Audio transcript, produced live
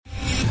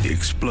The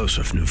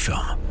explosive new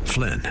film,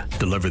 Flynn,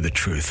 deliver the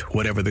truth,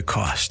 whatever the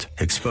cost.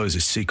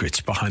 Exposes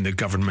secrets behind the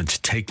government's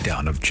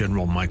takedown of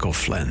General Michael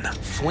Flynn.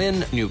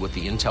 Flynn knew what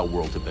the intel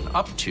world had been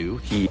up to.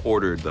 He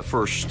ordered the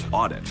first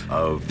audit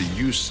of the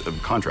use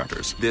of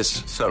contractors.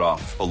 This set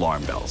off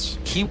alarm bells.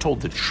 He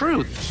told the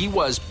truth. He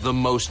was the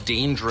most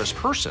dangerous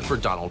person for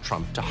Donald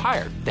Trump to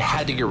hire. They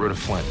had to get rid of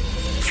Flynn.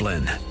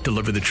 Flynn,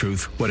 deliver the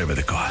truth, whatever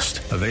the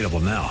cost. Available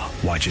now.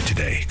 Watch it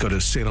today. Go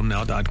to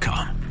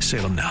salemnow.com.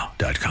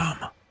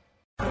 salemnow.com.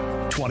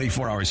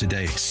 24 hours a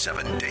day,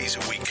 7 days a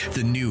week.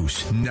 The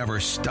news never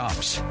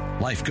stops.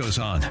 Life goes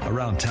on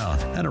around town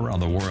and around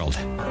the world.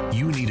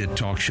 You need a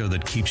talk show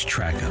that keeps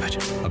track of it.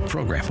 A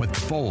program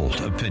with bold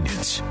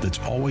opinions that's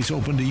always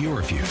open to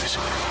your views.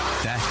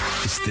 That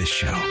is this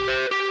show.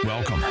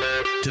 Welcome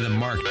to the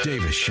Mark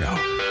Davis Show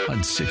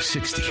on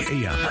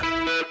 660 AM.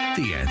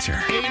 The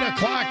Answer. 8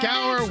 o'clock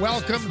hour.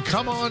 Welcome.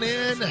 Come on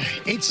in.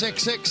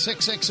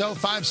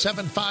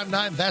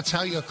 866-660-5759. That's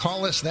how you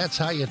call us. That's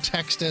how you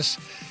text us.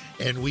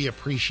 And we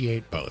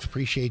appreciate both.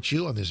 Appreciate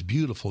you on this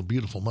beautiful,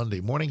 beautiful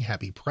Monday morning.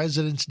 Happy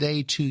President's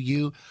Day to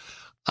you.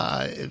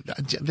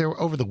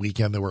 Over the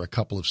weekend, there were a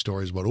couple of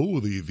stories about,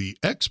 the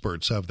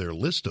experts have their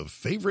list of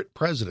favorite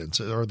presidents,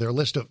 or their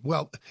list of,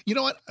 well, you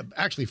know what?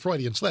 Actually,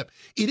 Freudian slip.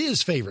 It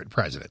is favorite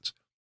presidents.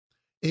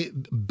 Who's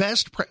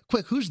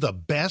the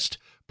best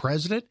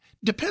president?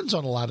 Depends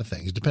on a lot of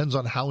things. Depends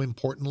on how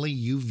importantly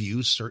you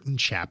view certain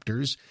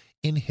chapters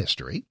in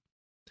history.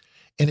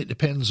 And it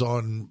depends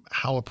on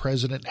how a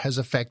president has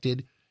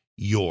affected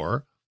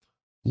your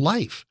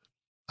life.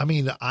 I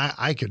mean,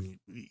 I can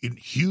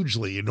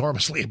hugely,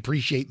 enormously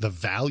appreciate the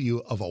value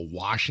of a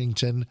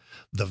Washington,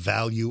 the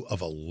value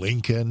of a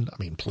Lincoln. I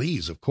mean,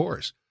 please, of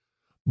course.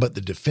 But the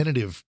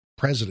definitive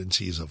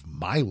presidencies of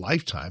my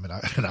lifetime, and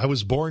I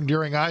was born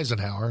during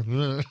Eisenhower.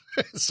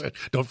 So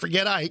don't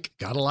forget Ike.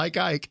 Gotta like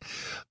Ike.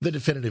 The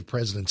definitive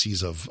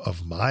presidencies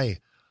of my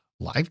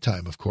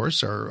lifetime, of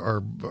course,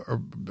 are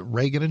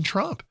Reagan and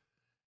Trump.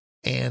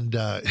 And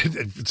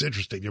it's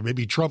interesting. There may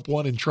be Trump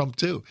 1 and Trump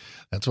 2.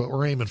 That's what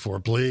we're aiming for,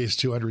 please,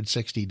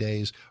 260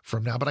 days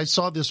from now. But I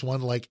saw this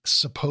one like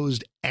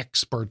supposed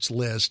experts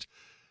list,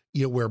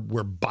 where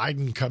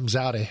Biden comes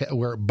out ahead,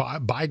 where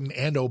Biden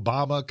and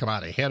Obama come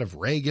out ahead of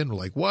Reagan. We're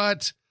like,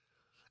 what?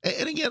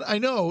 And again, I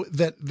know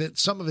that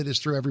some of it is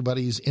through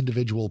everybody's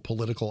individual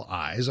political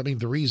eyes. I mean,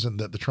 the reason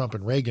that the Trump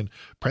and Reagan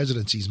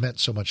presidencies meant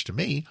so much to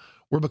me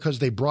were because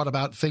they brought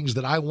about things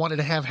that I wanted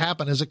to have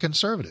happen as a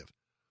conservative.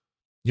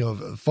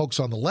 Folks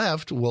on the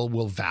left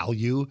will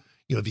value,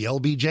 the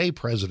LBJ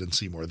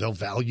presidency more. They'll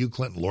value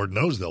Clinton. Lord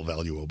knows they'll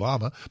value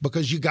Obama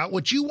because you got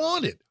what you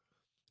wanted.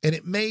 And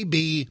it may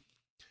be,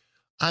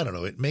 I don't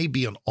know, it may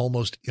be an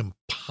almost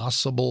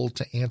impossible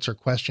to answer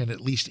question,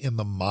 at least in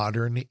the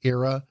modern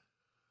era,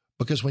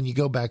 because when you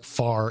go back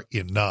far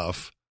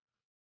enough,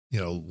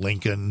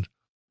 Lincoln,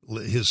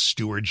 his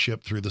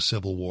stewardship through the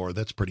Civil War,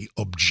 that's pretty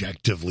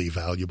objectively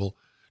valuable.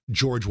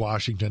 George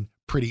Washington,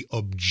 pretty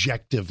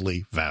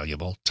objectively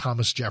valuable.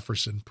 Thomas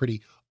Jefferson,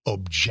 pretty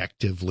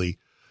objectively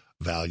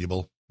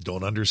valuable.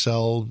 Don't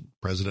undersell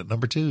President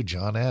number 2,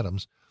 John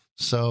Adams.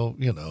 So,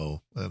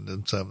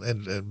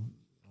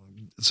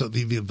 so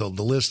the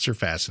lists are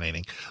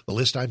fascinating. The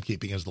list I'm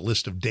keeping is the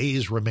list of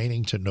days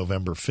remaining to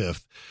November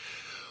 5th.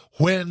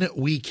 When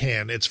we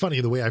can. It's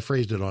funny the way I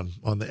phrased it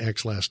on the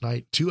X last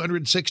night.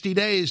 260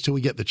 days till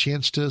we get the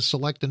chance to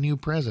select a new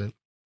president.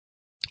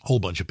 A whole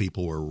bunch of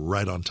people were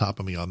right on top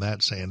of me on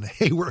that, saying,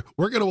 hey, we're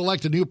going to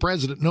elect a new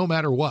president no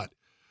matter what,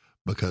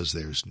 because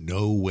there's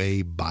no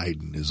way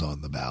Biden is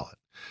on the ballot.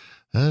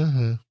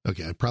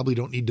 Okay, I probably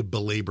don't need to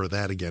belabor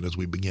that again as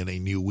we begin a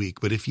new week.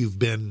 But if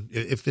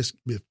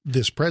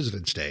this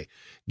President's Day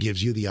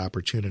gives you the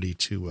opportunity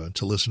to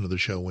listen to the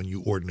show when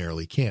you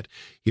ordinarily can't,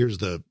 here's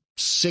the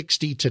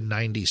 60 to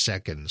 90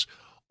 seconds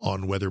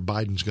on whether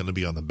Biden's going to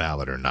be on the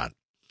ballot or not.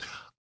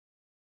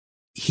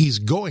 He's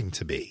going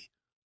to be,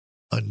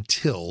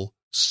 until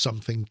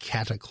something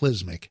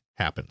cataclysmic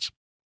happens.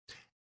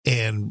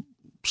 And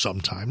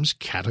sometimes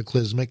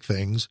cataclysmic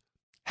things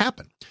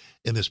happen.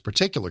 In this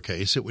particular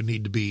case, it would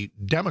need to be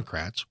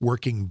Democrats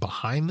working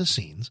behind the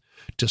scenes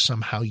to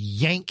somehow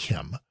yank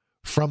him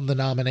from the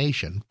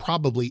nomination,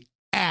 probably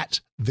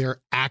at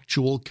their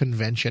actual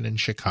convention in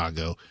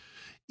Chicago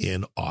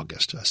in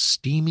August. A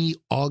steamy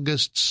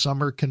August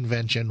summer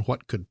convention.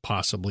 What could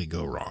possibly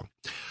go wrong?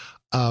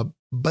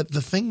 But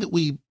the thing that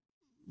we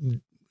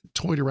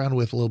toyed around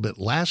with a little bit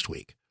last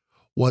week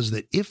was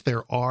that if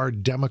there are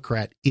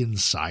Democrat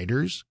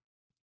insiders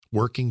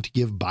working to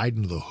give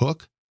Biden the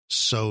hook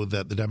so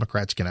that the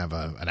Democrats can have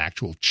an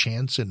actual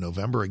chance in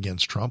November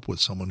against Trump with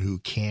someone who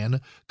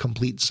can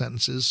complete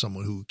sentences,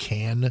 someone who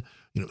can,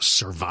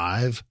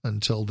 survive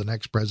until the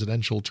next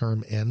presidential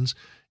term ends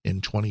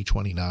in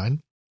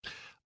 2029,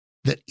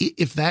 that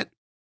if that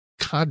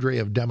cadre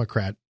of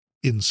Democrat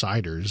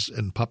insiders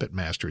and puppet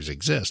masters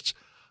exists,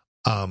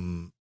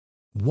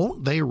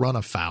 won't they run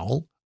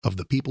afoul of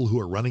the people who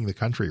are running the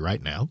country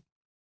right now?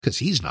 Because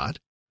he's not.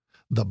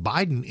 The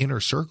Biden inner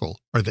circle,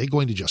 are they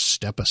going to just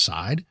step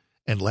aside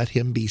and let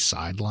him be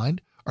sidelined?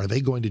 Are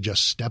they going to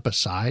just step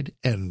aside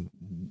and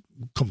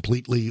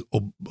completely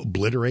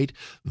obliterate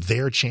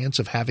their chance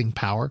of having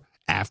power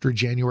after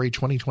January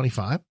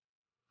 2025?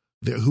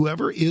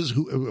 Whoever is,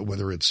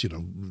 whether it's, the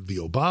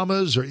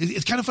Obamas, or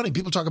it's kind of funny.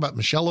 People talk about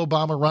Michelle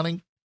Obama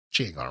running.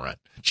 She ain't going to run.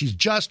 She's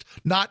just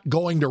not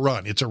going to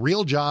run. It's a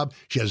real job.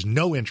 She has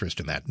no interest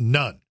in that.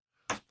 None.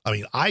 I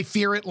mean, I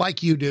fear it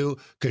like you do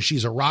because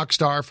she's a rock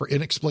star for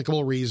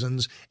inexplicable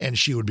reasons, and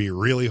she would be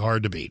really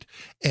hard to beat.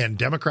 And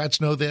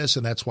Democrats know this,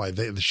 and that's why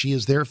she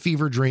is their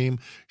fever dream.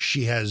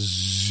 She has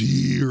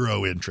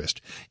zero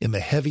interest in the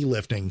heavy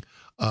lifting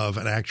of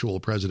an actual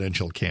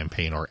presidential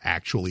campaign or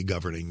actually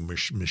governing.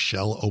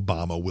 Michelle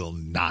Obama will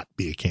not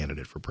be a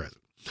candidate for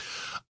president.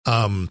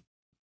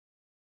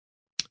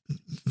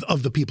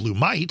 Of the people who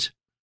might,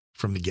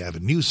 from the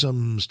Gavin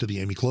Newsoms to the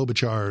Amy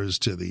Klobuchars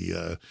to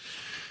the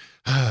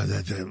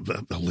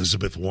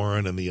Elizabeth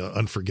Warren and the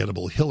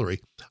unforgettable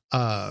Hillary,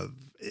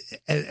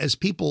 as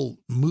people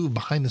move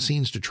behind the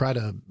scenes to try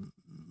to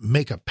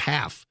make a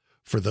path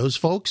for those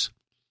folks,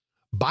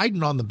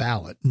 Biden on the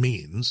ballot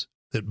means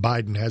that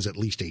Biden has at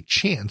least a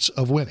chance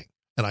of winning.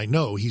 And I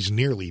know he's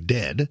nearly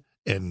dead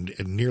and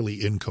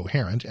nearly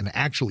incoherent, and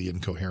actually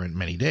incoherent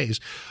many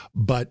days,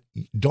 but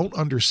don't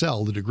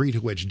undersell the degree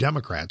to which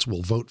Democrats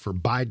will vote for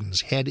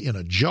Biden's head in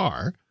a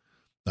jar,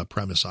 a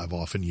premise I've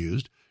often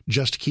used,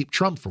 just to keep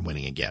Trump from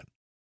winning again.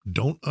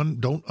 Don't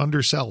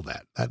undersell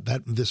that.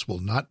 That this will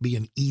not be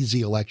an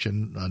easy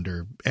election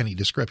under any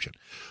description.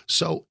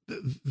 So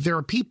there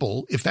are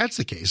people, if that's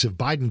the case, if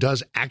Biden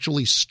does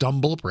actually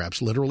stumble,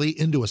 perhaps literally,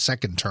 into a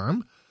second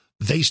term,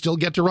 they still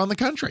get to run the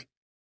country.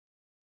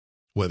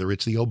 Whether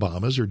it's the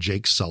Obamas or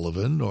Jake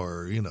Sullivan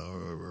or,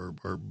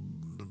 or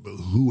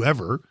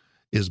whoever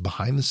is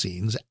behind the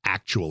scenes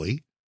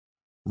actually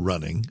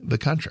running the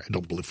country. I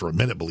don't for a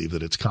minute believe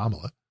that it's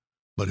Kamala.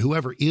 But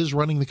whoever is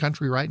running the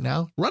country right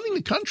now, running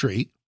the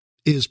country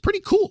is pretty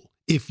cool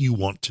if you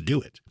want to do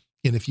it.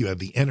 And if you have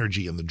the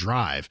energy and the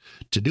drive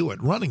to do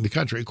it, running the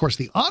country, of course,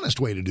 the honest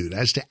way to do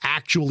that is to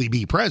actually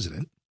be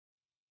president,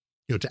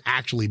 to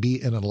actually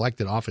be in an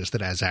elected office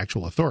that has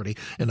actual authority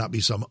and not be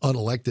some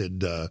unelected,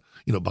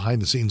 behind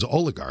the scenes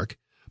oligarch.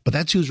 But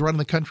that's who's running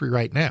the country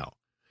right now.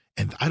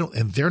 And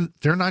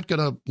they're not going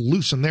to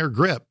loosen their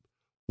grip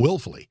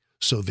willfully.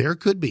 So there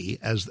could be,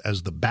 as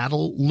the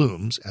battle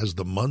looms, as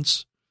the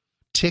months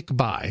tick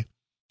by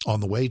on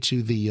the way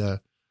to the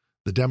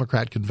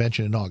Democrat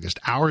convention in August.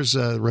 Ours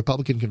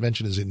Republican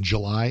convention is in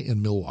July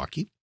in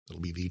Milwaukee.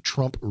 It'll be the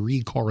Trump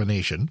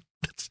re-coronation.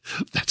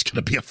 That's going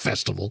to be a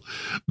festival.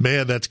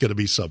 Man, that's going to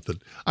be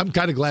something. I'm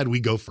kind of glad we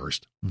go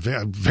first.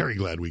 I'm very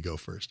glad we go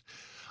first.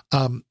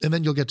 And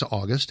then you'll get to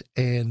August,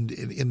 and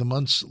in the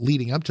months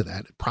leading up to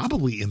that,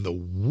 probably in the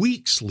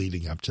weeks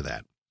leading up to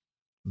that,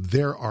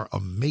 there are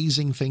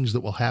amazing things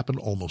that will happen,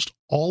 almost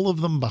all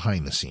of them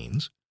behind the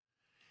scenes.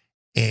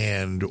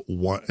 And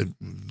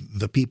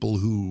the people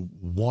who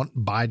want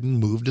Biden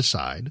moved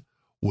aside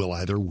will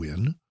either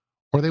win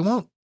or they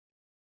won't.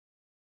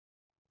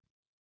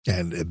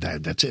 And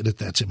that's it.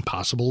 That's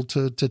impossible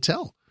to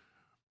tell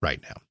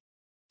right now.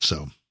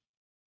 So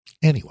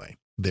anyway,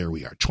 there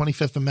we are.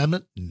 25th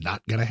Amendment,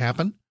 not going to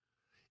happen.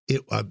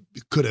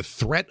 Could a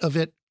threat of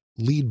it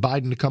lead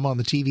Biden to come on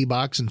the TV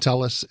box and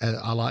tell us,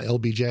 a la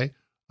LBJ,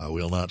 I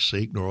will not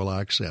seek nor will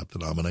I accept the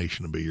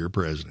nomination to be your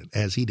president,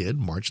 as he did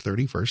March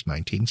 31st,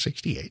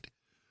 1968.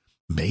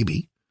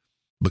 Maybe,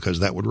 because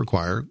that would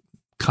require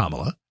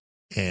Kamala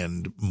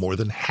and more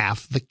than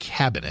half the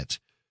cabinet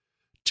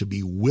to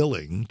be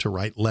willing to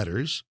write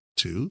letters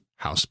to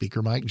House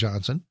Speaker Mike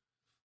Johnson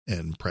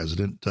and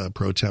President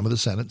pro tem of the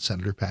Senate,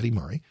 Senator Patty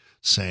Murray,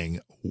 saying,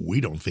 we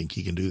don't think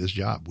he can do this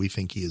job. We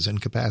think he is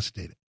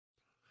incapacitated.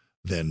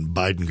 Then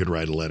Biden could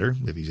write a letter,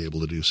 if he's able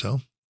to do so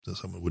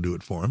someone would do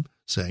it for him,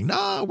 saying,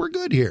 no, we're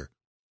good here.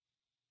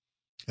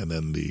 And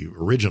then the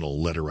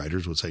original letter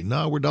writers would say,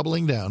 no, we're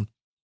doubling down.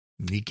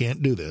 He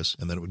can't do this.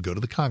 And then it would go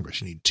to the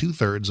Congress. You need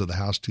 2/3 of the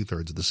House,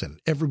 2/3 of the Senate.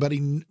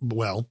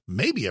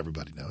 Maybe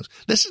everybody knows.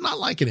 This is not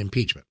like an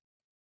impeachment.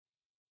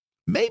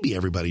 Maybe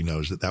everybody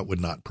knows that would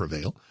not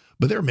prevail.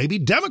 But there may be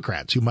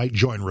Democrats who might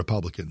join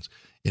Republicans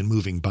in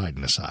moving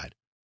Biden aside.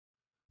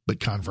 But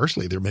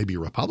conversely, there may be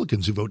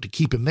Republicans who vote to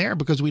keep him there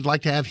because we'd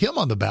like to have him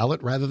on the ballot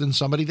rather than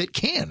somebody that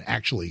can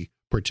actually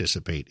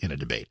participate in a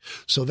debate.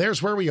 So there's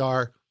where we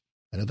are.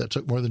 I know that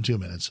took more than 2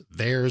 minutes.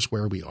 There's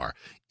where we are.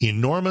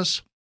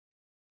 Enormous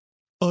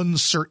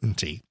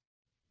uncertainty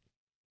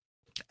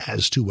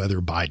as to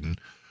whether Biden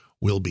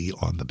will be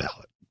on the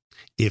ballot.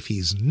 If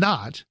he's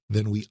not,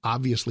 then we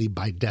obviously,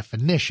 by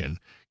definition,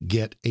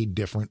 get a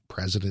different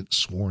president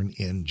sworn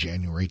in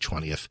January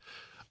 20th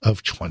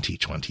of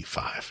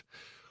 2025.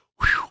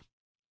 Whew.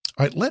 All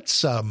right,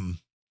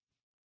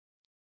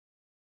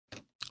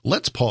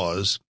 let's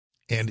pause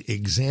and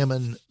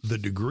examine the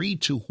degree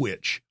to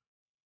which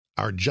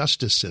our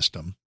justice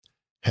system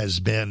has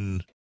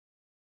been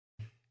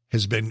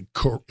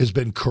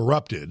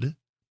corrupted.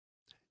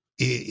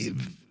 The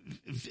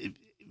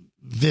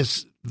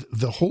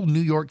whole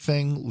New York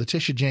thing,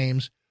 Letitia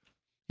James,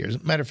 Here's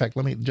a matter of fact,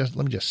 let me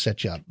just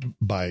set you up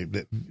by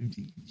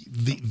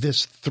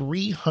this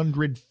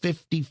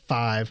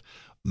 $355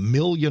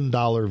 million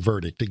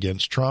verdict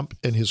against Trump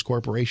and his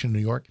corporation in New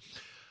York.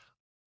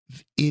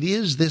 It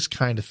is this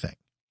kind of thing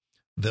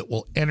that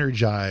will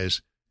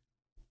energize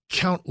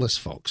countless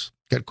folks.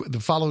 Got the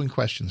following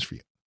questions for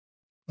you.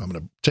 I'm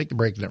going to take the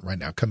break right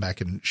now, come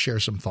back and share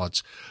some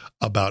thoughts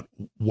about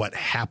what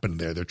happened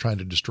there. They're trying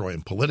to destroy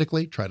him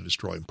politically, trying to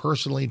destroy him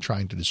personally,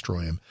 trying to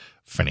destroy him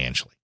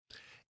financially.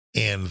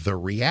 And the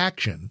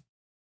reaction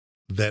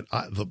that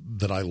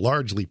I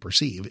largely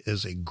perceive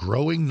is a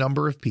growing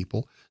number of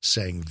people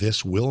saying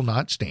this will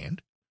not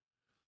stand.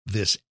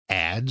 This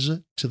adds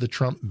to the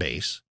Trump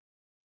base.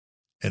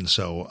 And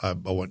so I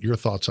want your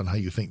thoughts on how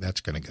you think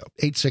that's going to go.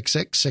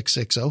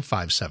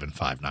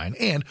 866-660-5759.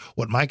 And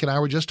what Mike and I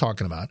were just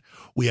talking about,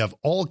 we have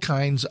all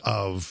kinds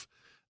of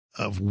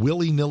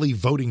willy-nilly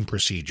voting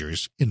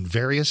procedures in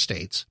various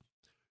states.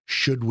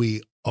 Should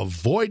we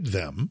avoid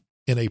them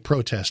in a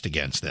protest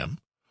against them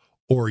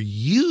or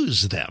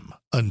use them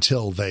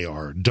until they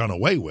are done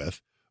away with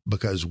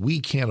because we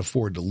can't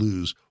afford to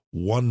lose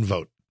one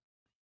vote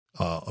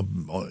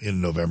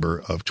in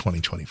November of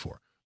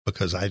 2024?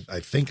 Because I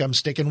think I'm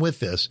sticking with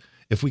this.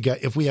 If we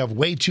have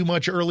way too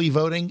much early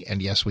voting,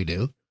 and yes, we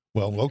do,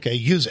 well, okay,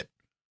 use it.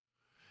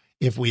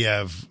 If we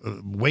have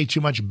way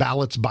too much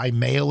ballots by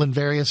mail in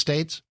various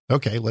states,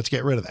 okay, let's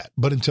get rid of that.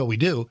 But until we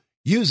do,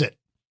 use it.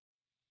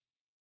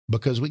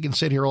 Because we can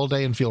sit here all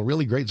day and feel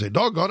really great and say,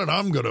 doggone it,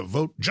 I'm going to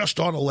vote just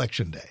on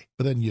election day.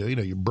 But then,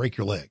 you break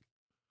your leg.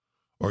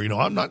 Or,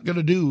 I'm not going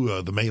to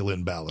do the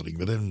mail-in balloting.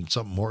 But then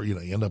something more, you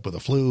end up with a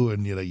flu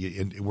and,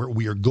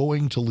 we are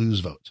going to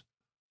lose votes.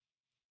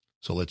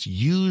 So let's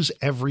use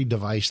every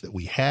device that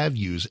we have,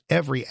 use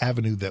every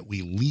avenue that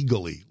we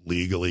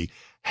legally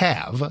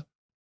have.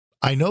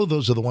 I know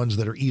those are the ones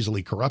that are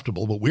easily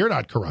corruptible, but we're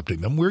not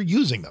corrupting them. We're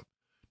using them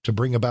to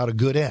bring about a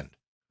good end.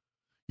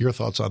 Your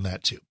thoughts on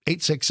that, too.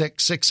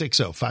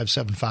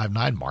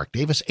 866-660-5759. Mark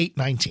Davis,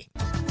 819.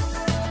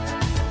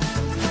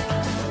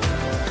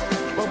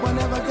 But we're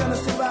never gonna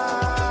survive.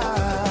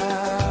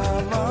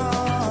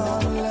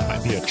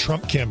 Might be a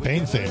Trump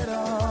campaign thing.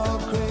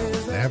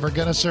 Never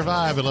gonna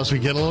survive unless we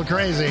get a little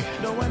crazy.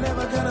 No, we're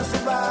never gonna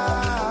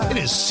survive. It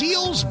is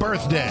Seal's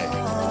birthday.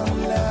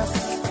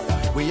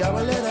 Unless we are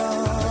a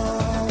little.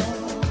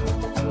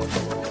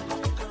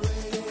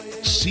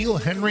 Seal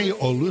Henry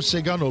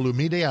Olusegun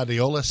Olumide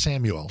Adeola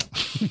Samuel.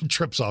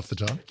 Trips off the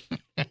tongue.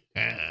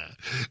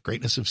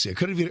 Greatness of Seal.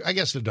 Could have, I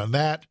guess, have done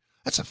that.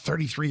 That's a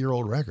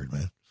 33-year-old record,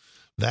 man.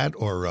 That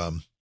or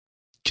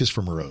Kiss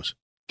from a Rose.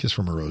 Kiss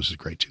from a Rose is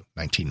great, too.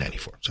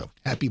 1994. So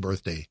happy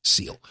birthday,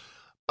 Seal.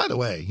 By the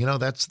way,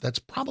 that's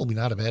probably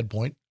not a bad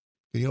point.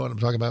 You know what I'm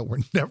talking about?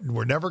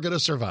 We're never going to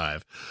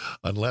survive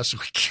unless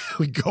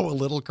we go a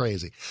little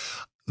crazy.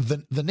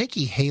 The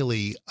Nikki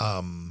Haley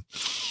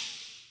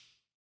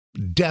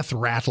death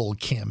rattle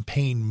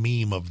campaign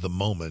meme of the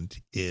moment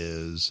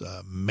is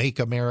 "Make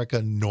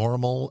America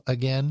Normal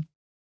Again."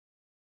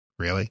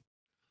 Really?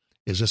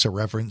 Is this a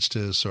reference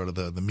to sort of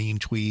the mean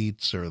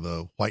tweets or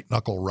the white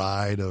knuckle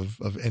ride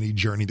of any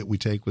journey that we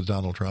take with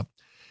Donald Trump?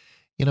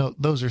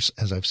 Those are,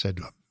 as I've said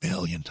a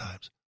million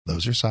times,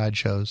 those are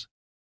sideshows.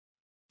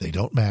 They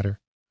don't matter.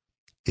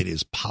 It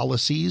is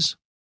policies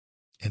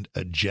and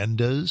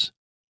agendas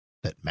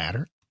that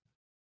matter.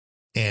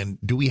 And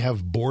do we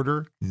have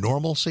border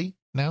normalcy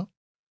now?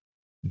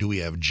 Do we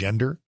have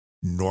gender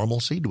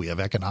normalcy? Do we have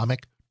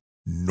economic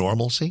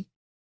normalcy?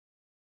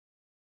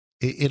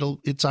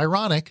 It's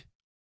ironic.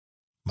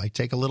 Might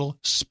take a little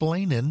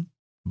splaining,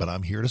 but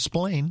I'm here to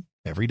splain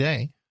every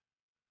day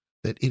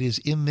that it is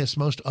in this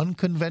most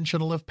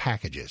unconventional of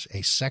packages,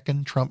 a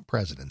second Trump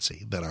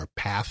presidency, that our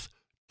path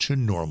to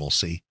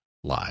normalcy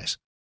lies.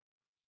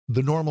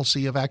 The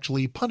normalcy of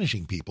actually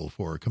punishing people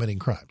for committing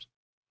crimes.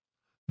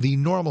 The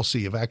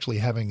normalcy of actually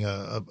having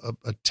a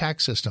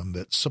tax system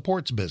that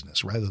supports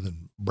business rather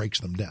than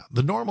breaks them down.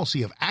 The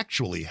normalcy of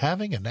actually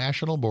having a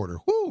national border.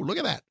 Whoo, look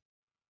at that.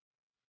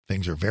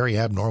 Things are very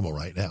abnormal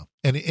right now.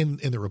 And in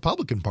the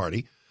Republican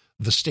Party,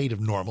 the state of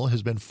normal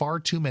has been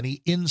far too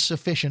many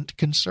insufficient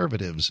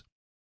conservatives,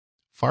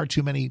 far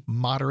too many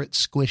moderate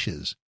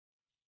squishes.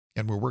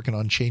 And we're working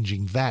on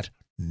changing that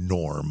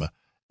norm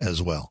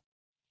as well.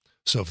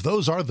 So if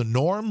those are the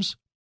norms,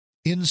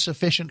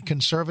 insufficient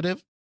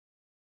conservative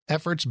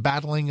efforts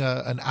battling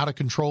an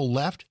out-of-control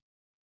left,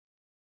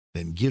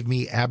 then give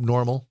me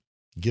abnormal,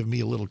 give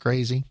me a little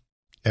crazy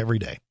every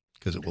day,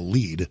 because it will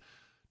lead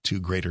to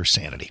greater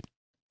sanity.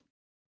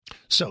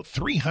 So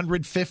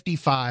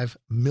 $355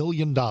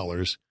 million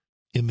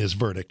in this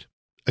verdict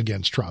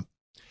against Trump.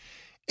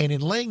 And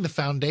in laying the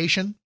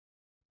foundation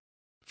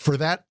for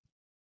that,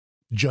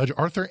 Judge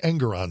Arthur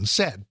Engoron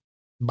said,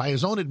 by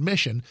his own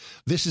admission,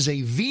 this is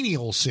a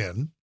venial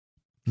sin,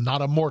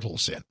 not a mortal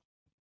sin.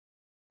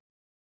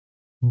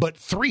 But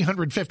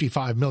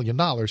 $355 million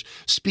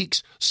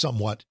speaks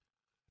somewhat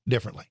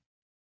differently.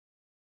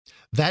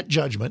 That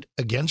judgment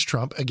against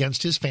Trump,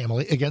 against his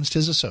family, against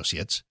his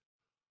associates.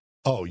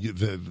 Oh,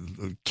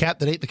 the cat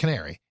that ate the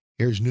canary.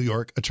 Here's New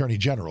York Attorney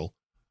General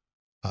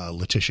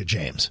Letitia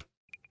James.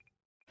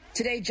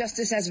 Today,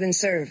 justice has been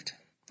served.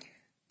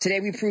 Today,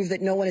 we prove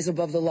that no one is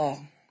above the law.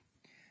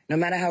 No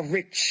matter how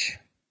rich,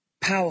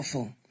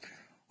 powerful,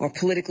 or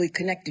politically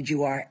connected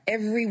you are,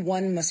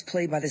 everyone must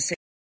play by the same.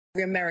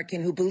 Every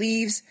American who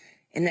believes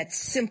in that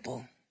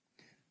simple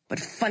but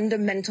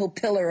fundamental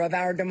pillar of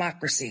our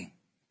democracy,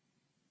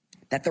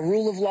 that the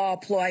rule of law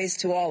applies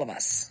to all of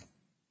us,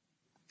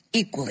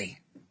 equally,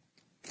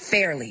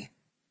 fairly,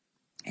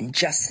 and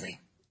justly.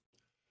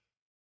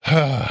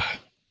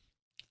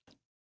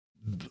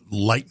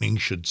 Lightning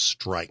should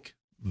strike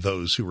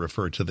those who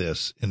refer to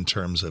this in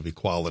terms of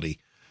equality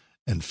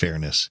and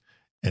fairness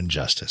and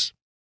justice.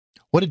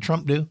 What did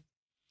Trump do?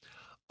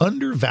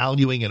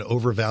 Undervaluing and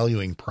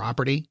overvaluing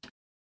property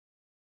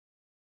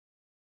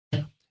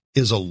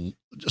is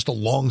just a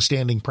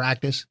long-standing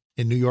practice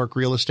in New York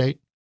real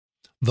estate.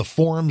 The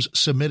forms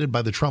submitted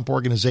by the Trump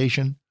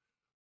Organization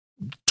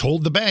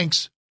told the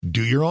banks,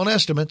 do your own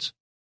estimates,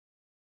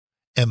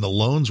 and the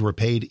loans were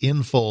paid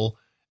in full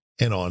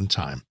and on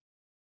time.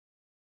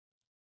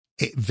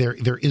 There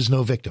is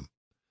no victim.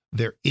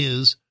 There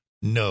is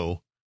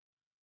no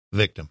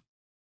victim.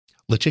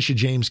 Letitia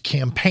James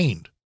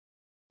campaigned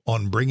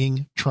on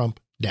bringing Trump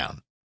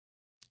down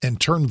and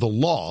turned the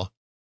law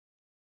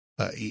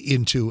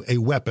into a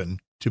weapon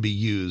to be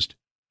used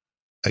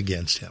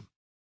against him.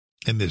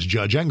 And this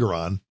Judge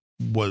Engoron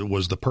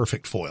was the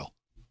perfect foil.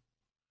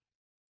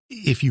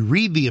 If you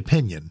read the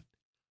opinion,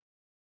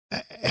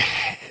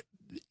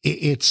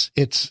 it's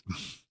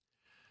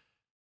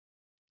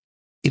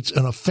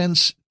an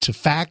offense to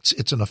facts.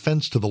 It's an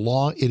offense to the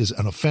law. It is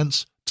an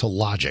offense to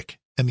logic.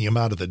 And the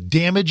amount of the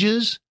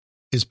damages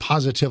is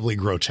positively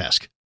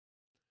grotesque.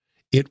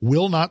 It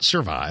will not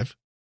survive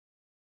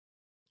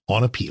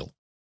on appeal.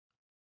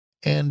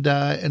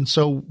 And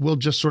so we'll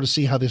just sort of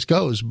see how this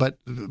goes. But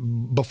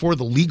before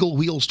the legal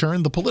wheels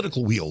turn, the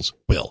political wheels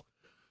will.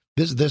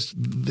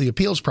 The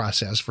appeals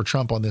process for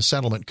Trump on this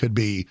settlement could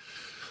be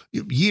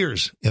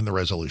years in the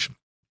resolution.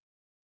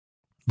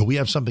 But we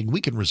have something we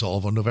can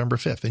resolve on November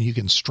 5th. And you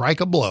can strike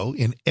a blow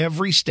in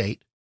every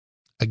state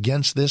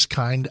against this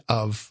kind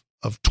of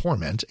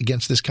torment,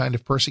 against this kind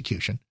of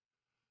persecution,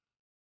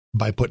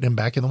 by putting him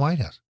back in the White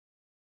House.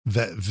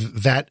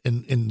 That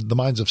in the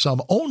minds of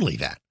some, only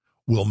that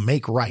will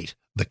make right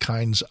the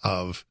kinds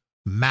of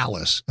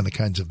malice and the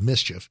kinds of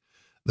mischief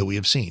that we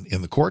have seen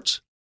in the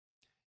courts,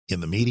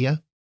 in the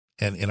media,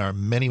 and in our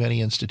many, many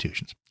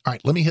institutions. All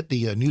right, let me hit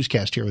the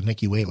newscast here with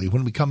Nikki Whaley.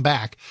 When we come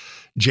back,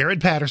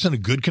 Jared Patterson, a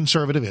good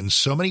conservative in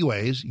so many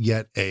ways,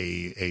 yet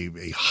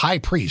a high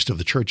priest of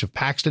the Church of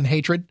Paxton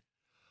hatred,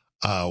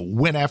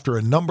 went after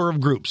a number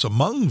of groups,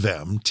 among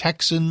them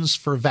Texans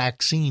for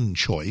Vaccine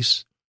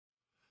Choice.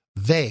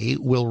 They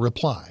will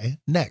reply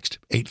next.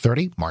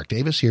 8:30, Mark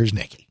Davis. Here's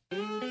Nikki.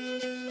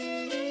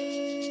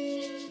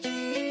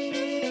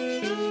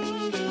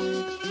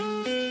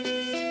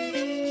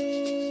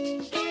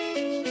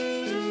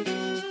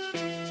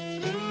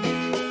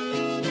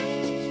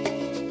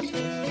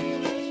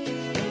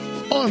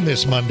 On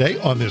this Monday,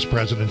 on this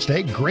President's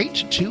Day,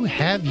 great to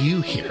have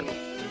you here.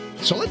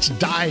 So let's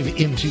dive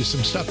into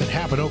some stuff that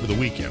happened over the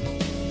weekend.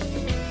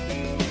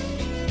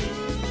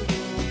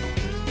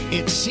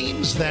 It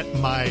seems that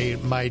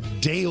my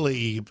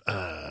daily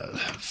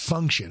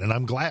function, and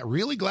I'm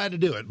really glad to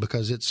do it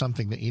because it's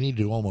something that you need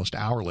to do almost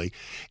hourly,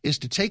 is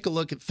to take a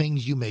look at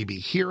things you may be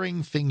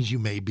hearing, things you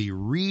may be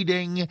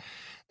reading,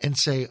 and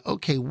say,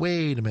 okay,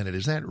 wait a minute,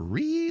 is that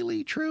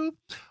really true?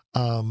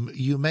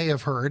 You may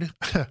have heard,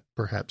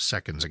 perhaps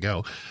seconds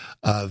ago,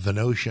 the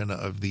notion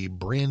of the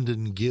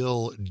Brandon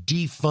Gill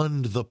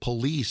defund the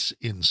police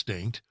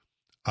instinct.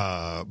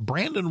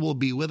 Brandon will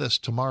be with us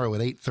tomorrow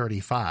at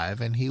 8:35,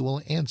 and he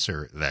will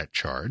answer that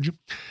charge.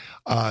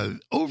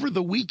 Over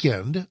the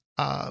weekend,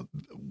 there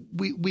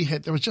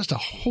was just a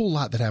whole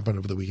lot that happened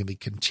over the weekend. The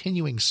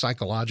continuing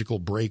psychological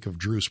break of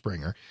Drew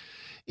Springer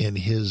in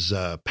his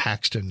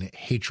Paxton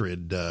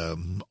hatred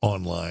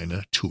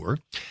online tour,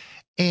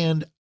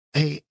 and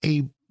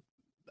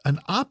an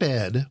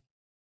op-ed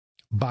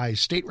by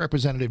State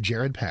Representative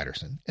Jared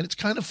Patterson, and it's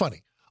kind of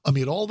funny.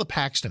 Amid all the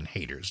Paxton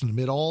haters and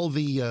amid all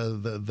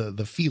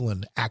the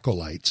Phelan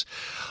acolytes,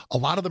 a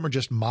lot of them are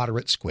just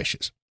moderate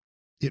squishes.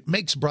 It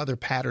makes Brother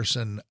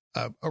Patterson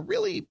a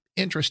really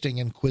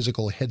interesting and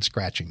quizzical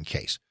head-scratching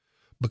case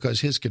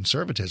because his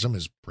conservatism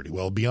is pretty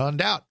well beyond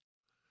doubt.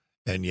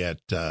 And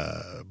yet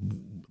a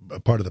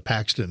part of the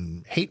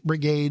Paxton hate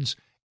brigades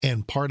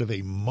and part of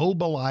a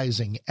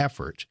mobilizing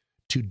effort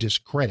to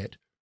discredit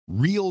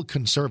real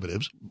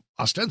conservatives,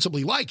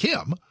 ostensibly like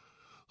him,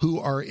 who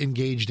are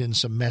engaged in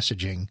some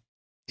messaging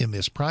in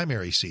this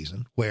primary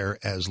season, where,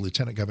 as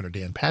Lieutenant Governor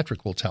Dan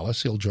Patrick will tell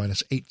us, he'll join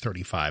us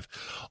 8:35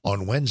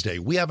 on Wednesday.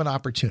 We have an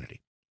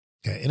opportunity.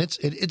 Okay? And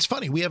it's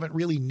funny. We haven't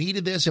really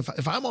needed this.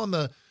 If I'm on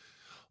the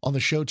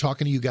show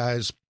talking to you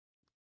guys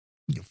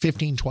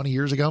 15, 20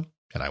 years ago,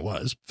 and I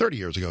was 30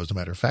 years ago, as a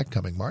matter of fact,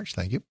 coming March,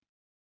 thank you.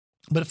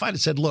 But if I had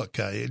said, look,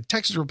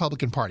 Texas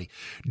Republican Party,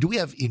 do we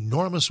have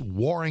enormous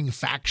warring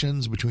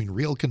factions between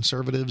real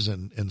conservatives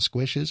and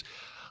squishes?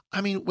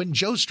 I mean, when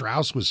Joe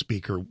Strauss was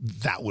speaker,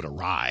 that would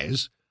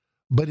arise.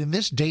 But in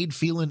this Dade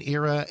Phelan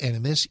era and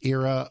in this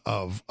era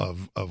of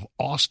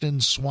Austin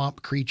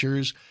swamp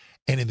creatures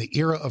and in the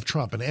era of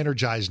Trump, an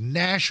energized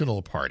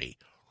national party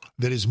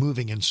that is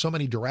moving in so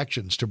many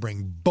directions to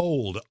bring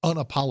bold,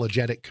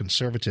 unapologetic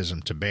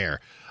conservatism to bear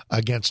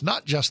against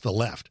not just the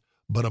left,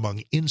 but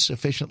among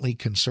insufficiently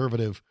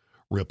conservative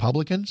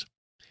Republicans.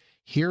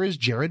 Here is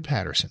Jared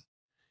Patterson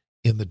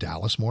in the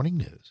Dallas Morning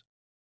News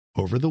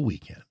over the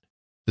weekend.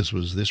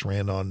 This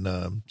ran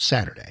on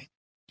Saturday,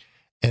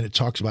 and it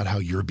talks about how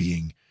you're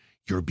being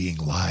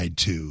lied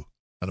to.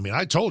 And I mean,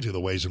 I told you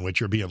the ways in which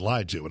you're being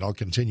lied to, and I'll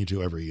continue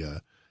to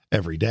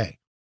every day.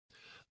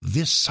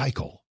 This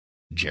cycle,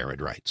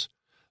 Jared writes,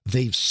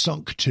 they've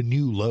sunk to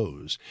new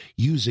lows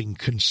using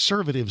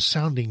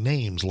conservative-sounding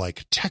names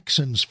like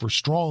Texans for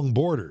Strong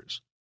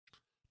Borders,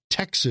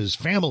 Texas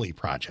Family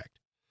Project,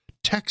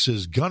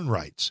 Texas Gun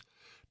Rights,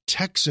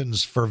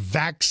 Texans for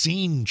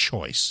Vaccine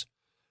Choice,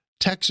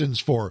 Texans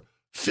for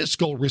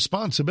Fiscal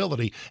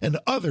Responsibility, and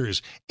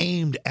others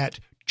aimed at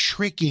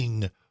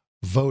tricking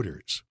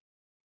voters.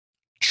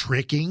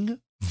 Tricking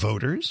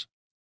voters?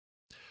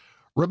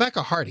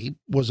 Rebecca Hardy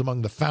was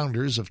among the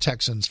founders of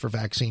Texans for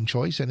Vaccine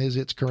Choice and is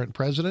its current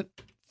president.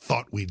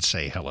 Thought we'd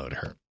say hello to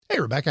her. Hey,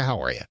 Rebecca,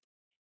 how are you?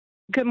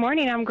 Good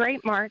morning. I'm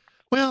great, Mark.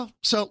 Well,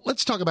 so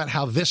let's talk about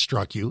how this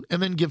struck you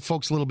and then give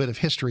folks a little bit of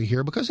history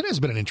here, because it has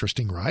been an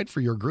interesting ride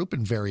for your group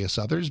and various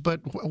others. But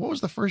what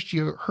was the first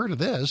you heard of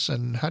this,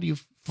 and how do you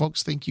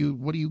folks think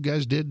what do you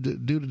guys did to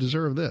do to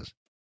deserve this?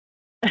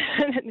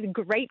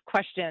 Great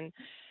question.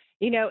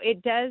 You know,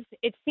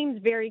 it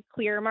seems very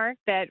clear, Mark,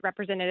 that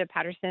Representative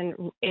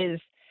Patterson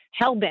is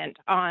hell-bent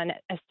on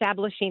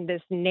establishing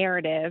this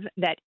narrative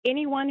that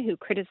anyone who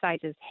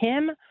criticizes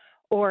him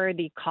or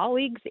the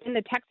colleagues in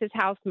the Texas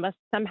House must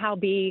somehow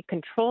be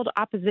controlled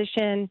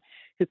opposition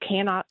who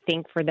cannot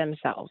think for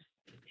themselves.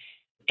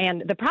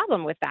 And the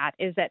problem with that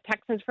is that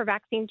Texans for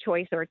Vaccine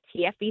Choice, or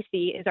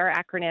TFVC is our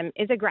acronym,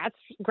 is a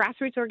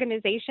grassroots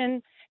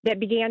organization that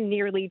began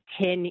nearly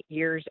 10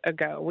 years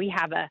ago. We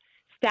have a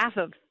staff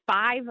of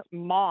 5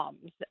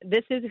 moms.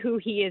 This is who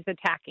he is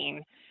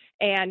attacking.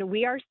 And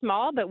we are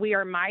small, but we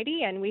are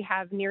mighty, and we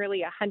have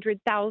nearly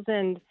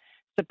 100,000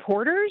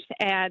 supporters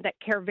that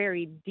care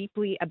very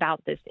deeply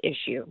about this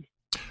issue.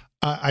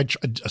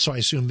 So I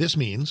assume this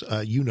means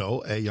a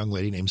young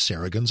lady named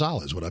Sarah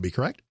Gonzalez. Would I be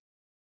correct?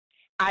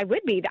 I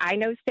would be. I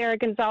know Sarah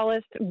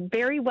Gonzalez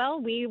very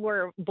well. We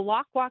were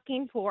block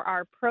walking for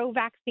our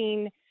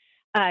pro-vaccine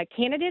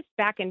candidates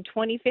back in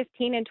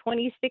 2015 and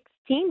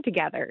 2016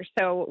 together.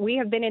 So we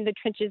have been in the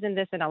trenches in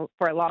this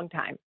for a long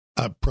time.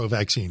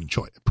 Pro-vaccine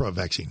choice.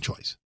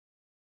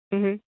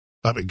 Mm-hmm.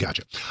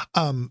 Gotcha.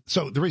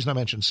 So the reason I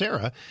mentioned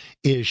Sarah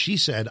is she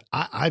said,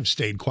 I've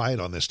stayed quiet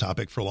on this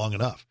topic for long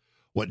enough.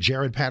 What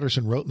Jared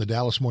Patterson wrote in the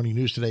Dallas Morning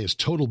News today is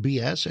total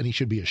BS, and he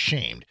should be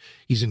ashamed.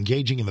 He's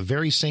engaging in the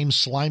very same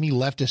slimy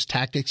leftist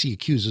tactics he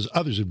accuses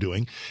others of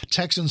doing.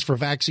 Texans for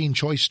Vaccine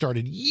Choice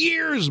started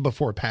years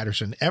before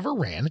Patterson ever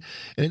ran,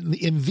 and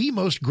in the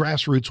most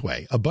grassroots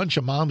way. A bunch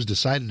of moms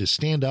decided to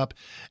stand up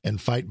and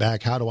fight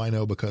back. How do I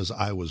know? Because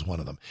I was one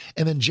of them.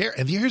 And then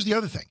and here's the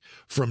other thing.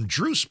 From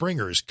Drew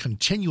Springer's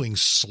continuing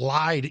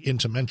slide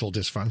into mental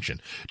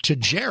dysfunction to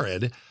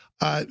Jared,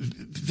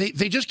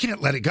 they just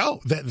can't let it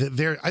go.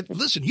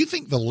 Listen, you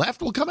think the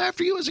left will come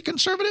after you as a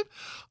conservative?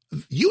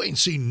 You ain't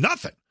seen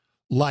nothing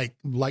like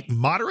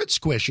moderate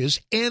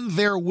squishes and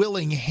their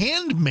willing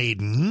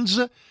handmaidens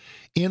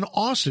in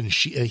Austin.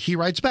 He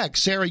writes back,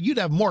 Sarah, you'd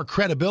have more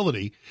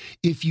credibility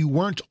if you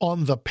weren't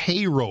on the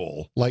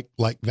payroll. Like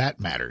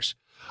that matters.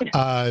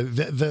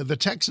 The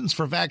Texans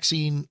for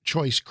Vaccine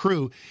Choice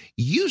crew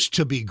used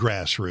to be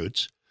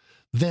grassroots.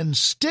 Then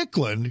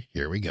Stickland,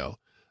 here we go.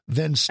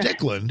 Then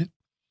Stickland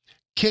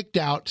kicked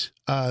out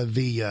was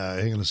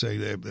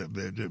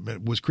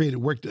created,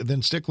 worked,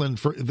 then Stickland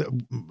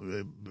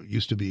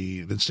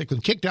then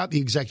Stickland kicked out the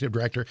executive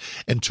director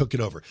and took it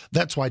over.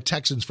 That's why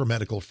Texans for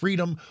Medical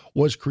Freedom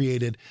was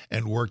created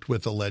and worked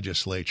with the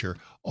legislature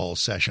all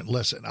session.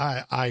 Listen,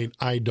 I've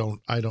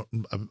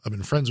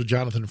been friends with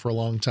Jonathan for a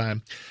long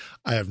time.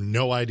 I have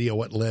no idea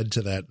what led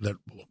to that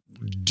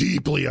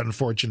deeply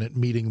unfortunate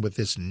meeting with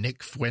this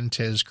Nick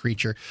Fuentes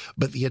creature,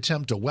 but the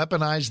attempt to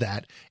weaponize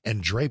that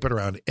and drape it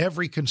around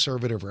every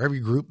conservative or every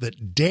group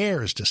that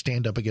dares to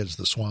stand up against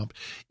the swamp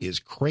is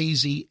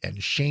crazy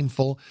and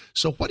shameful.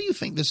 So what do you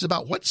think this is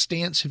about? What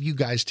stance have you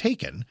guys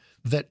taken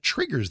that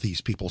triggers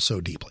these people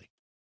so deeply?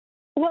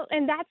 Well,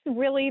 and that's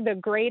really the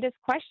greatest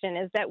question,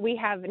 is that we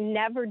have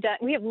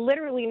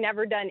literally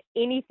never done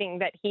anything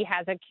that he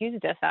has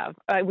accused us of.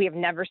 We have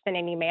never sent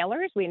any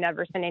mailers. We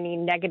never sent any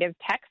negative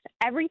texts.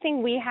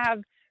 Everything we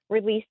have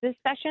released this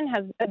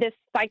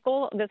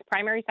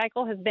primary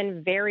cycle has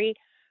been very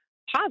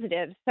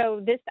positive.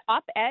 So this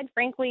op-ed,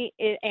 frankly,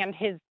 and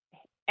his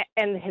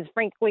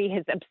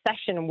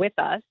obsession with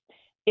us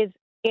is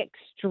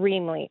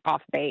extremely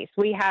off base.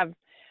 We have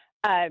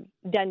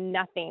done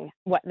nothing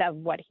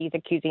what he's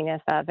accusing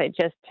us of.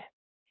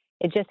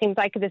 It just seems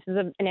like this is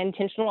an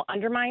intentional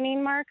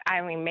undermining, Mark.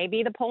 I mean,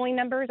 maybe the polling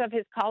numbers of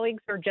his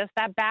colleagues are just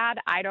that bad.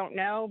 I don't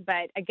know.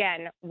 But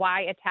again,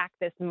 why attack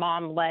this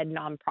mom-led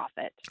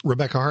nonprofit?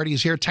 Rebecca Hardy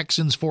is here,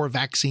 Texans for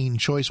Vaccine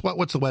Choice.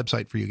 What's the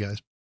website for you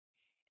guys?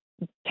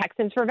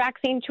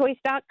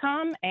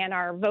 TexansForVaccineChoice.com, and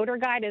our voter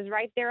guide is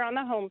right there on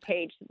the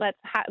homepage.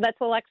 Let's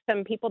elect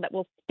some people that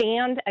will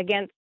stand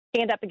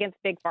up against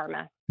Big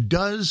Pharma.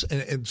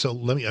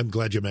 I'm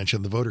glad you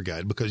mentioned the voter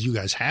guide, because you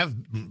guys have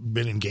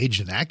been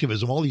engaged in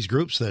activism. All these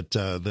groups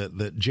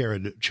that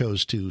Jared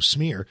chose to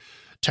smear: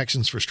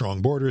 Texans for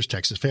Strong Borders,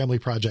 Texas Family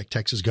Project,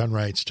 Texas Gun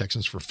Rights,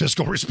 Texans for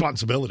Fiscal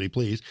Responsibility,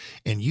 please.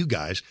 And you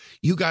guys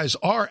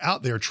are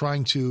out there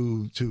trying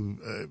to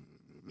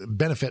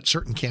benefit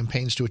certain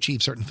campaigns to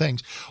achieve certain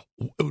things.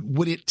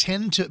 Would it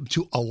tend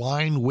to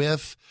align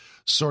with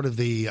sort of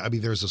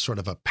there's a sort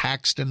of a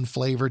Paxton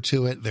flavor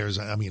to it.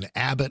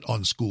 Abbott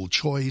on school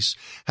choice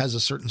has a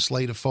certain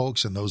slate of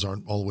folks, and those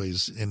aren't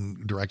always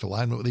in direct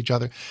alignment with each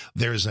other.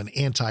 There's an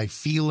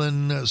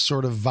anti-Phelan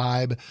sort of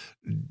vibe.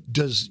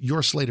 Does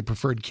your slate of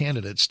preferred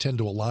candidates tend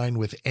to align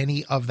with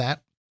any of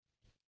that?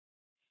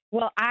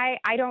 Well, I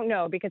don't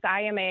know, because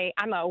I'm a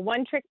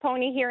one-trick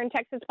pony here in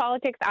Texas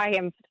politics. I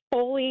am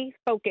fully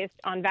focused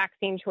on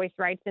vaccine choice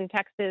rights in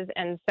Texas,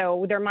 and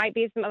so there might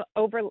be some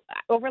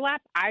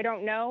overlap. I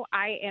don't know.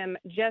 I am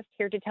just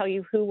here to tell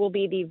you who will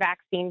be the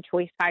vaccine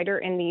choice fighter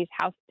in these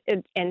House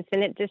and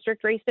Senate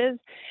district races.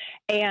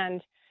 And,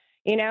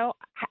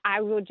 I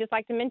would just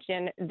like to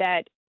mention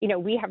that,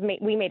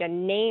 we made a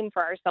name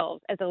for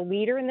ourselves as a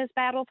leader in this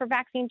battle for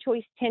vaccine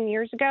choice 10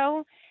 years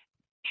ago.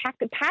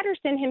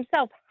 Patterson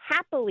himself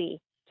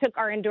happily took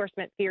our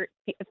endorsement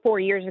 4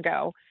 years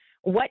ago.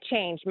 What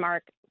changed,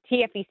 Mark?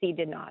 TFEC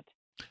did not.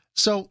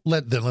 So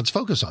let's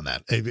focus on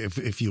that.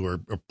 If you are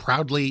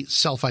proudly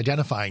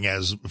self-identifying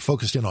as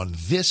focused in on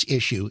this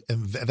issue,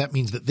 and that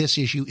means that this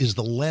issue is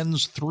the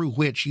lens through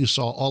which you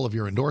saw all of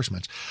your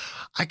endorsements,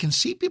 I can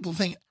see people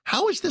think,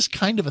 how is this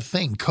kind of a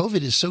thing?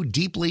 COVID is so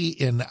deeply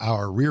in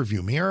our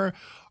rearview mirror.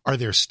 Are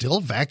there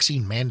still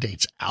vaccine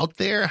mandates out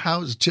there?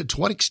 To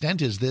what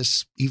extent is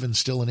this even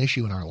still an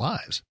issue in our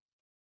lives?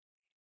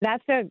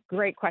 That's a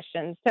great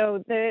question.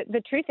 So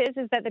the truth is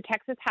that the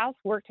Texas House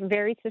worked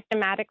very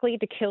systematically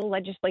to kill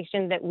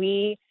legislation that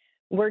we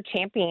were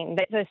championing,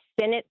 that the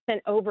Senate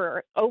sent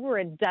over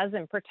a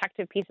dozen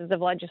protective pieces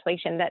of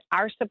legislation that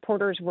our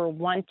supporters were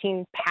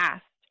wanting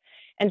passed.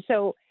 And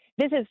so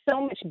this is so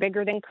much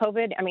bigger than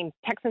COVID. I mean,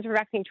 Texans for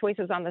Vaccine Choice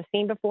was on the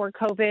scene before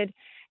COVID.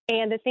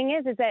 And the thing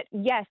is that,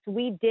 yes,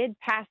 we did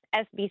pass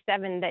SB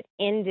 7 that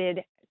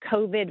ended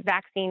COVID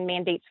vaccine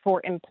mandates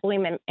for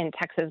employment in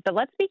Texas. But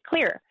let's be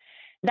clear,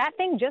 that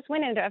thing just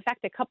went into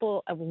effect a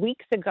couple of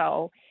weeks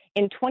ago.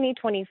 In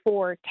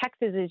 2024,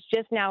 Texas is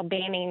just now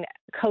banning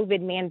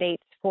COVID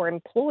mandates for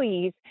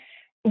employees.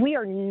 We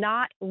are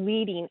not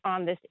leading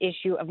on this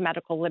issue of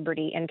medical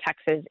liberty in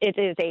Texas. It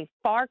is a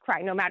far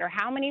cry, no matter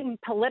how many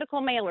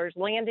political mailers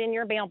land in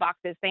your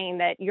mailboxes saying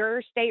that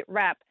your state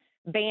rep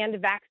banned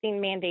vaccine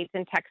mandates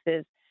in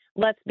Texas.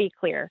 Let's be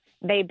clear.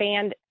 They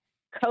banned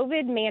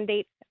COVID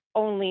mandates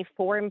only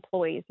for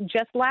employees.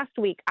 Just last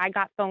week, I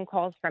got phone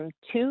calls from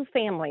 2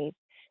 families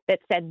that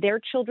said their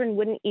children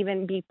wouldn't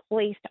even be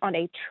placed on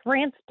a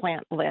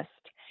transplant list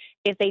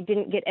if they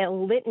didn't get a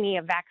litany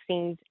of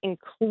vaccines,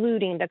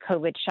 including the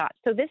COVID shot.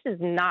 So this is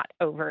not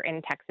over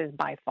in Texas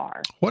by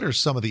far. What are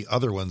some of the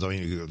other ones? I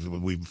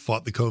mean, we've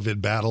fought the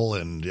COVID battle,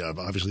 and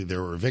obviously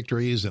there were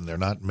victories, and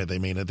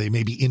they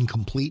may be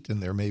incomplete,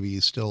 and there may be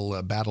still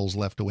battles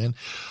left to win.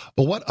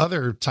 But what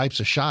other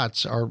types of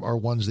shots are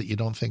ones that you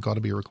don't think ought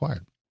to be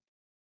required?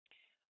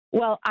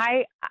 Well,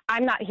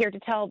 I'm not here to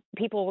tell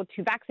people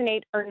to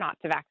vaccinate or not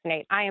to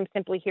vaccinate. I am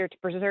simply here to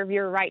preserve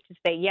your right to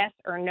say yes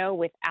or no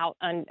without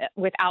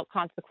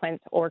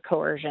consequence or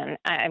coercion.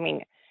 I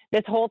mean,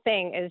 this whole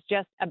thing is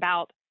just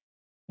about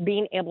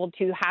being able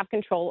to have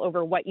control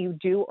over what you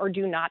do or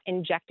do not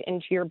inject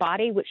into your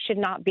body, which should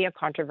not be a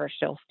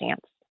controversial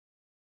stance.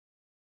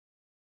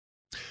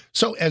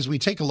 So as we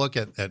take a look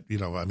at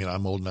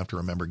I'm old enough to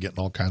remember getting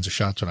all kinds of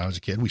shots when I was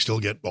a kid. We still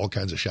get all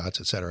kinds of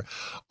shots, et cetera.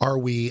 Are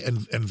we,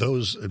 and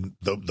those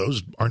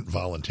aren't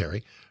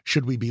voluntary.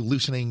 Should we be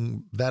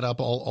loosening that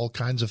up, all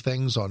kinds of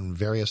things on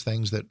various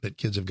things that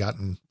kids have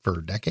gotten for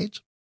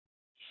decades?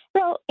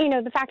 Well,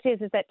 the fact is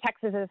that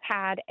Texas has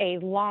had a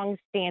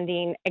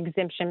long-standing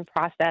exemption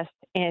process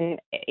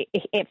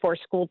for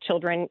school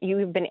children.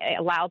 You've been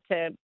allowed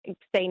to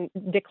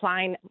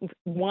decline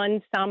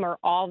one, some, or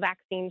all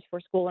vaccines for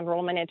school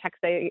enrollment in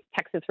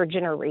Texas for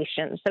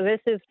generations. So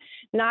this is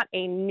not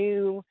a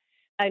new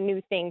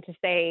thing to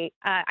say.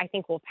 I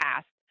think will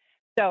pass.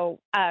 So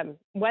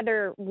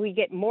whether we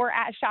get more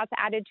shots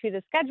added to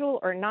the schedule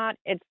or not,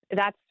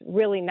 that's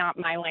really not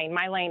my lane.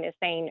 My lane is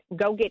saying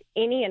go get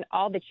any and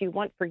all that you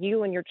want for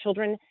you and your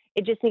children.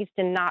 It just needs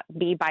to not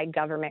be by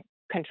government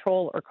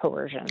control or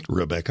coercion.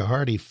 Rebecca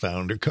Hardy,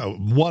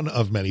 one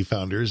of many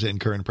founders and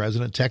current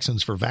president,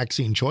 Texans for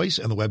Vaccine Choice,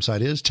 and the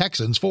website is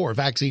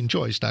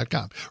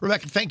TexansForVaccineChoice.com.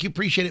 Rebecca, thank you.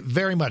 Appreciate it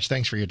very much.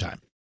 Thanks for your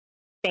time.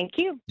 Thank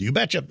you. You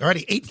betcha.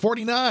 Alrighty,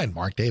 8:49.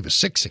 Mark Davis,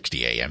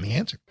 660 AM. The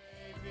Answer.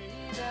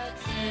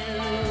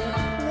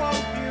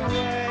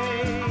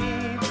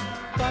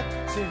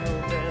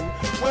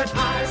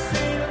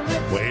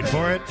 Wait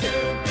for it.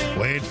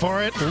 Wait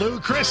for it. Lou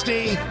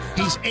Christie.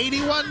 He's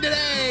 81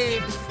 today.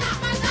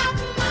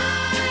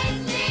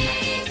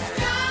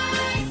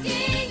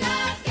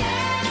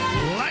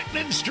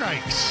 Lightning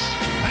Strikes.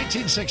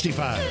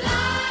 1965.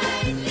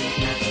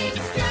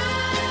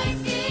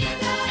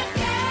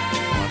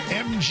 On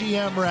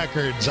MGM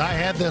Records. I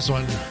had this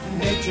one.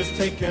 Nature's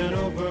taken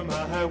over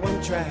my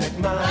one-track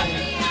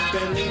mind.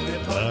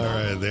 All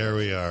right, there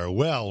we are.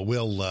 Well,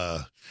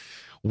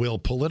 will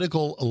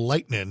political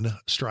lightning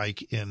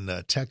strike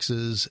in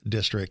Texas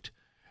District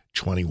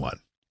 21?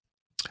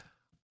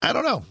 I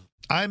don't know.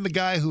 I'm the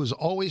guy who has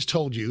always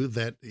told you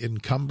that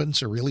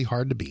incumbents are really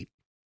hard to beat.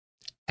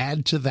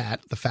 Add to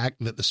that the fact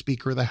that the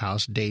Speaker of the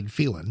House, Dade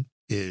Phelan,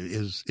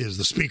 is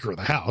the Speaker of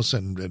the House,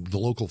 and the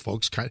local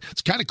folks.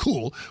 It's kind of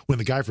cool when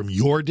the guy from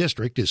your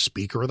district is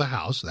Speaker of the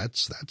House.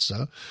 That's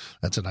a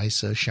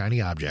nice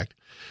shiny object.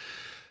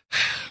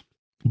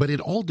 But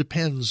it all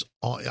depends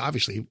on,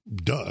 obviously,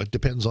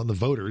 depends on the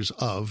voters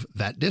of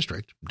that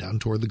district down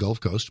toward the Gulf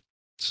Coast,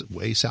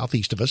 way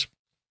southeast of us.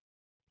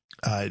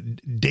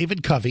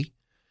 David Covey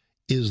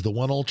is the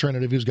one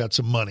alternative who's got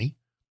some money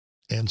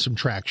and some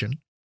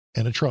traction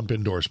and a Trump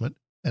endorsement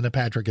and a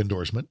Patrick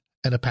endorsement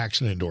and a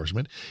Paxton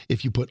endorsement.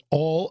 If you put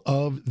all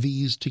of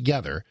these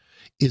together,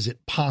 is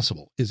it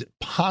possible? Is it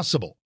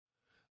possible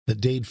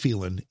that Dade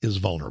Phelan is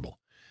vulnerable?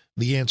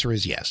 The answer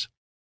is yes.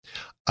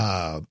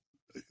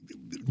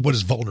 What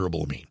does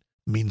vulnerable mean?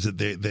 It means that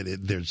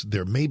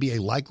there may be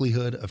a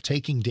likelihood of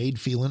taking Dade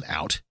Phelan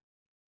out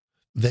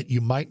that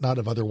you might not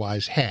have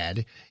otherwise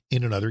had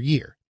in another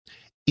year.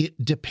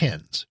 It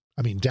depends.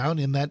 I mean, down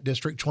in that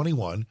District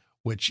 21,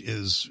 which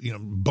is,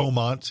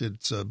 Beaumont,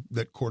 it's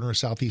that corner of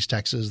southeast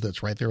Texas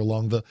that's right there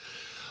along the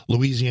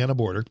Louisiana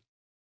border.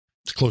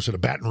 It's closer to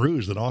Baton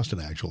Rouge than Austin,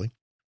 actually.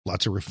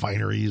 Lots of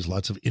refineries,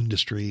 lots of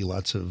industry,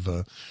 lots of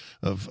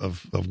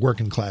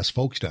working class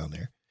folks down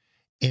there.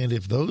 And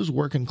if those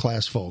working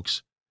class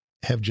folks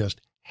have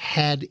just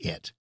had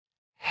it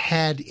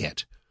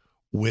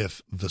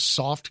with the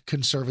soft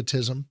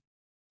conservatism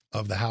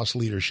of the House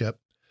leadership,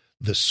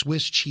 the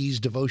Swiss cheese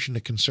devotion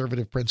to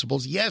conservative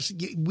principles, yes,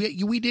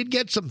 we did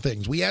get some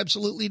things. We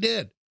absolutely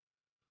did.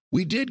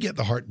 We did get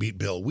the heartbeat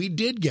bill. We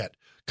did get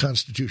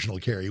constitutional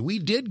carry. We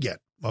did get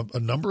a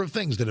number of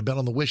things that have been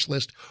on the wish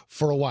list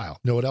for a while.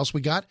 Know what else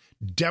we got?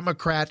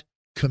 Democrat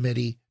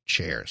committee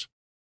chairs.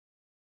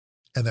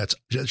 And that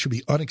should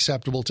be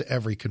unacceptable to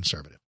every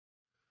conservative.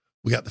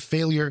 We got the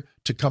failure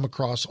to come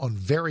across on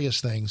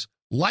various things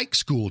like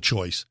school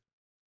choice,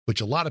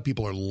 which a lot of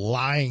people are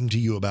lying to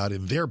you about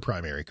in their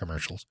primary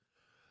commercials.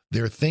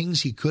 There are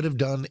things he could have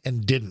done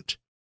and didn't,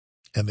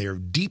 and they are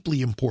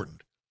deeply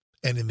important.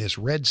 And in this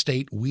red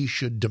state, we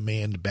should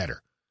demand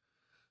better.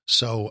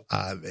 So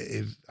I'm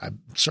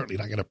certainly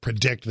not going to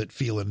predict that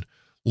Phelan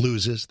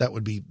loses.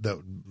 That'd be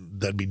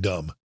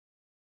dumb.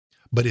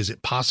 But is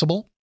it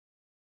possible?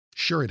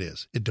 Sure it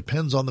is. It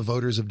depends on the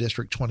voters of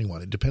District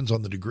 21. It depends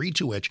on the degree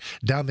to which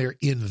down there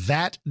in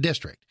that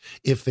district,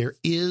 if there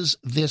is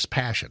this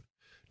passion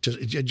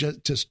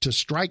to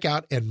strike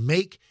out and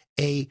make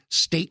a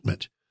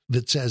statement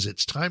that says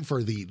it's time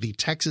for the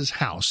Texas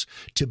House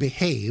to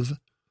behave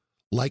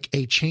like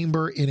a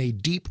chamber in a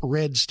deep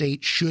red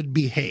state should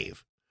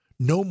behave.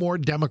 No more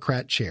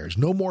Democrat chairs.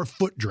 No more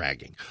foot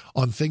dragging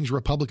on things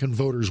Republican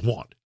voters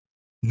want.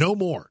 No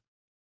more.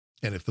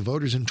 And if the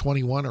voters in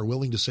 21 are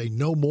willing to say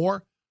no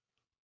more,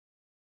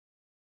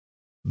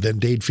 then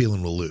Dade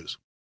Phelan will lose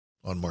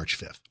on March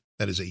 5th.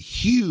 That is a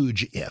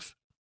huge if.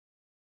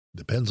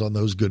 Depends on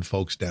those good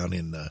folks down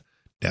in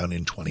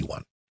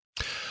 21.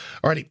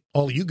 All righty,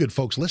 all of you good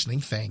folks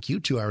listening, thank you.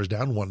 2 hours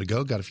down, 1 to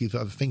go. Got a few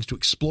other things to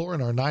explore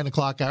in our 9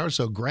 o'clock hour,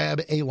 so grab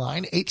a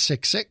line,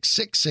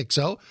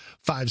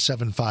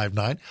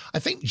 866-660-5759. I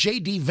think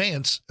J.D.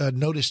 Vance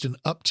noticed an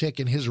uptick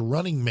in his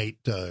running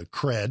mate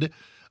cred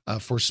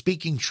for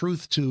speaking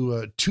truth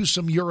to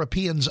some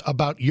Europeans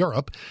about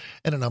Europe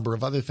and a number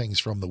of other things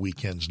from the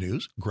weekend's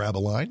news. Grab a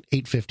line,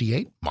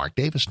 8:58. Mark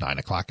Davis, 9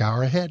 o'clock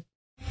hour ahead.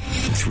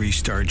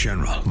 3-star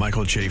General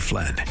Michael J.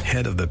 Flynn,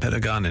 head of the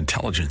Pentagon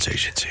Intelligence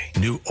Agency,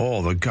 knew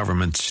all the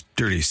government's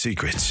dirty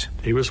secrets.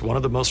 He was one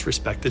of the most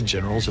respected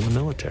generals in the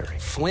military.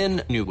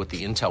 Flynn knew what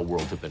the intel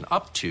world had been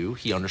up to.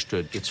 He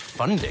understood its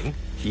funding.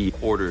 He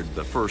ordered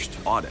the first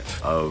audit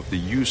of the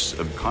use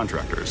of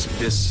contractors.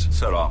 This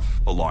set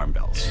off alarm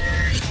bells.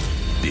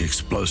 The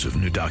explosive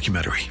new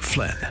documentary,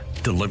 Flynn,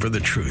 Deliver the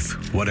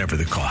Truth, Whatever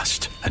the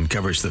Cost,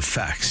 uncovers the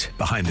facts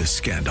behind this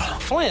scandal.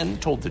 Flynn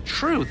told the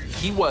truth.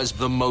 He was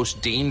the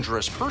most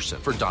dangerous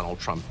person for Donald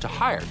Trump to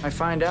hire. I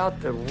find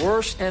out the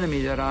worst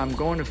enemy that I'm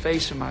going to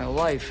face in my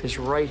life is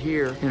right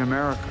here in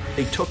America.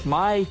 They took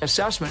my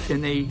assessment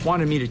and they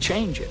wanted me to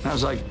change it. And I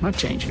was like, I'm not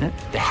changing it.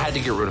 They had to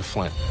get rid of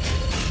Flynn.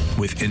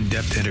 With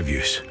in-depth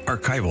interviews,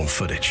 archival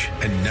footage,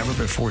 and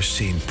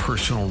never-before-seen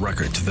personal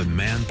records of the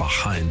man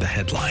behind the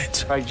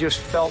headlines. I just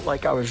felt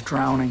like I was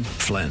drowning.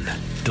 Flynn,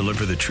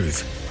 deliver the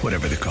truth,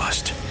 whatever the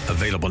cost.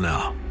 Available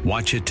now.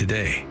 Watch it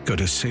today. Go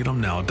to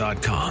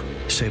salemnow.com.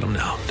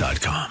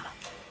 salemnow.com.